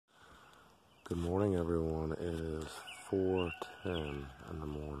Good morning, everyone. It is 4:10 in the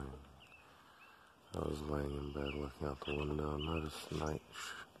morning. I was laying in bed looking out the window and noticed a nice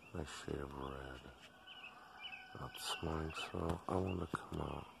shade of red out this morning, so I wanted to come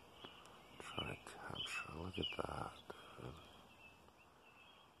out and try to capture. Look at that,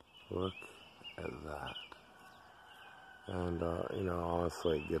 dude. Look at that. And,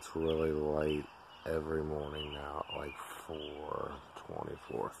 honestly, it gets really late every morning now, at like 4:20,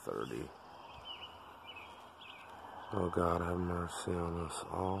 4:30. Oh God, have mercy on us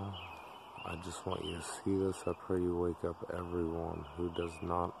all. I just want you to see this. I pray you wake up everyone who does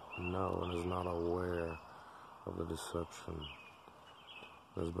not know and is not aware of the deception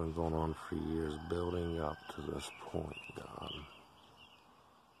that has been going on for years, building up to this point, God.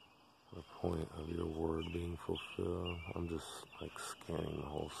 The point of your word being fulfilled. I'm just like scanning the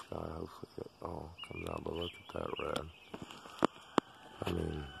whole sky. Hopefully it all comes out. But look at that red.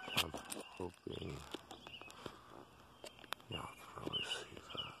 I'm hoping y'all can really see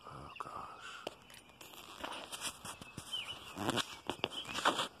that. Oh gosh.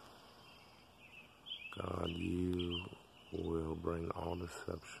 God, you will bring all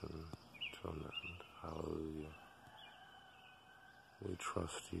deception to an end. Hallelujah. We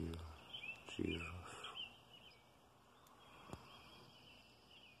trust you, Jesus.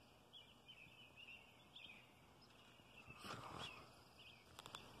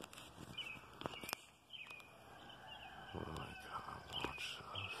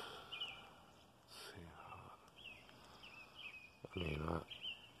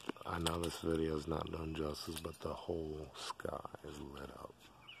 I know this video is not done justice, but the whole sky is lit up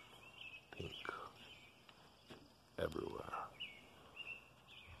pink everywhere.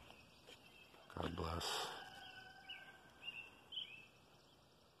 God bless.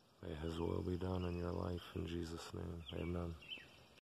 May His will be done in your life in Jesus' name. Amen.